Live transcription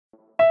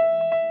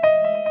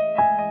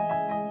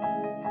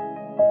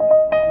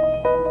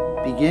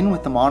Begin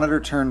with the monitor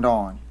turned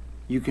on.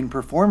 You can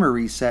perform a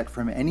reset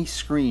from any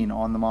screen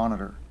on the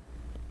monitor.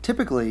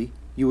 Typically,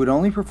 you would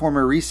only perform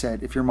a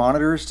reset if your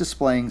monitor is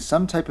displaying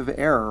some type of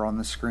error on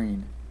the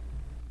screen.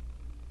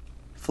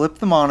 Flip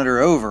the monitor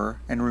over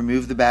and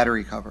remove the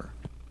battery cover.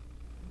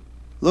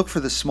 Look for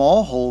the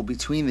small hole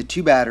between the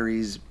two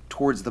batteries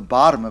towards the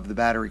bottom of the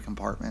battery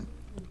compartment.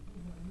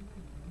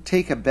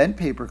 Take a bent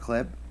paper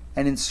clip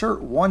and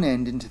insert one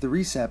end into the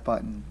reset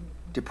button.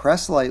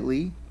 Depress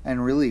lightly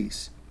and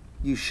release.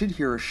 You should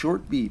hear a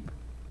short beep.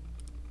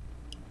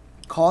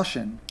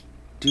 Caution: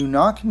 do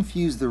not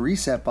confuse the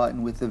reset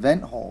button with the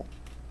vent hole.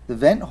 The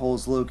vent hole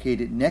is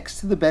located next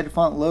to the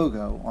BedFont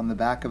logo on the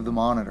back of the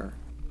monitor.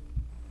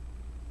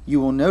 You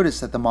will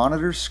notice that the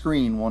monitor's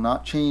screen will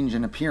not change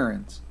in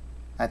appearance.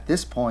 At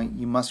this point,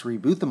 you must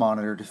reboot the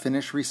monitor to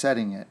finish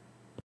resetting it.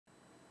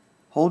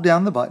 Hold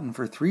down the button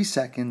for 3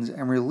 seconds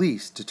and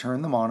release to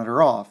turn the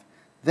monitor off.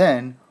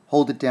 Then,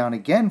 hold it down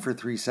again for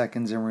 3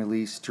 seconds and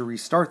release to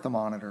restart the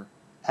monitor.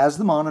 As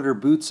the monitor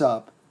boots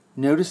up,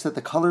 notice that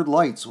the colored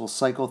lights will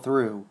cycle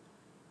through.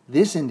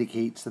 This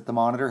indicates that the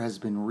monitor has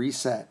been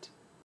reset.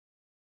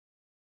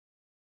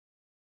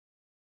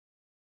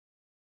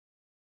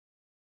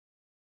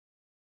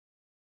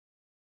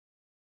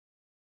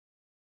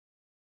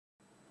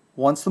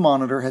 Once the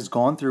monitor has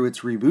gone through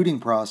its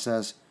rebooting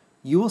process,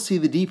 you will see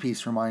the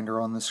D-piece reminder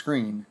on the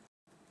screen.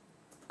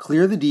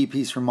 Clear the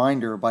D-piece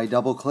reminder by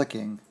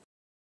double-clicking.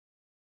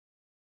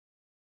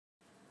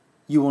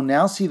 You will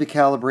now see the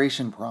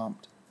calibration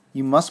prompt.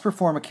 You must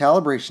perform a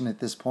calibration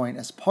at this point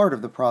as part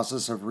of the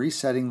process of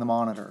resetting the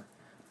monitor.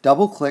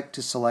 Double-click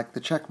to select the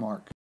check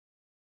mark.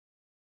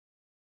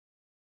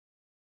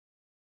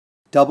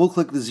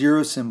 Double-click the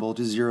 0 symbol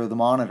to zero the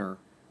monitor.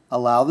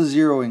 Allow the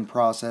zeroing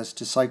process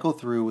to cycle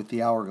through with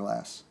the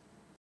hourglass.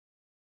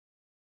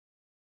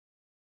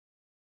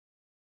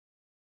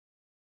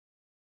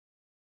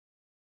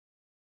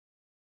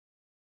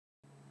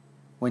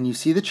 When you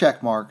see the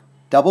check mark,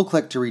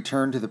 double-click to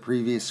return to the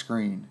previous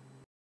screen.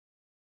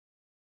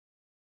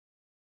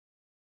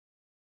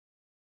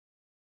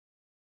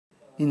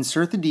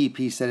 Insert the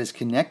D-piece that is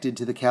connected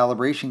to the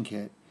calibration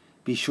kit.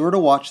 Be sure to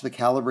watch the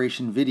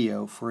calibration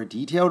video for a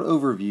detailed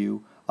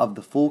overview of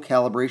the full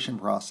calibration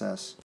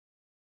process.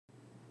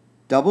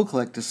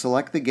 Double-click to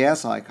select the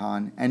gas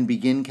icon and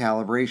begin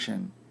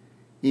calibration.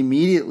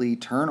 Immediately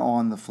turn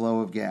on the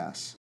flow of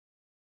gas.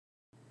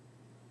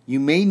 You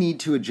may need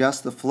to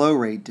adjust the flow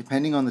rate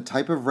depending on the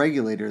type of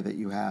regulator that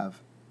you have.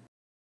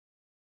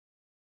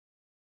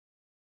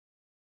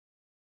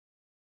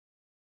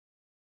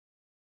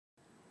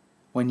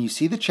 When you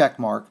see the check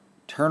mark,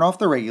 turn off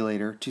the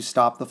regulator to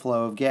stop the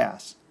flow of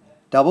gas.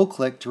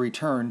 Double-click to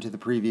return to the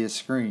previous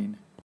screen.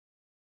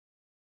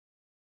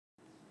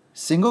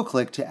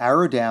 Single-click to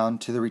arrow down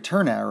to the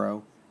return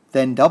arrow,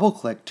 then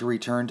double-click to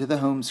return to the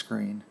home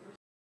screen.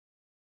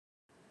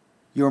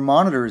 Your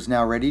monitor is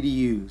now ready to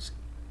use.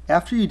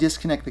 After you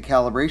disconnect the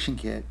calibration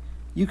kit,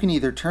 you can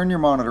either turn your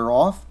monitor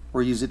off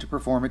or use it to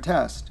perform a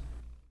test.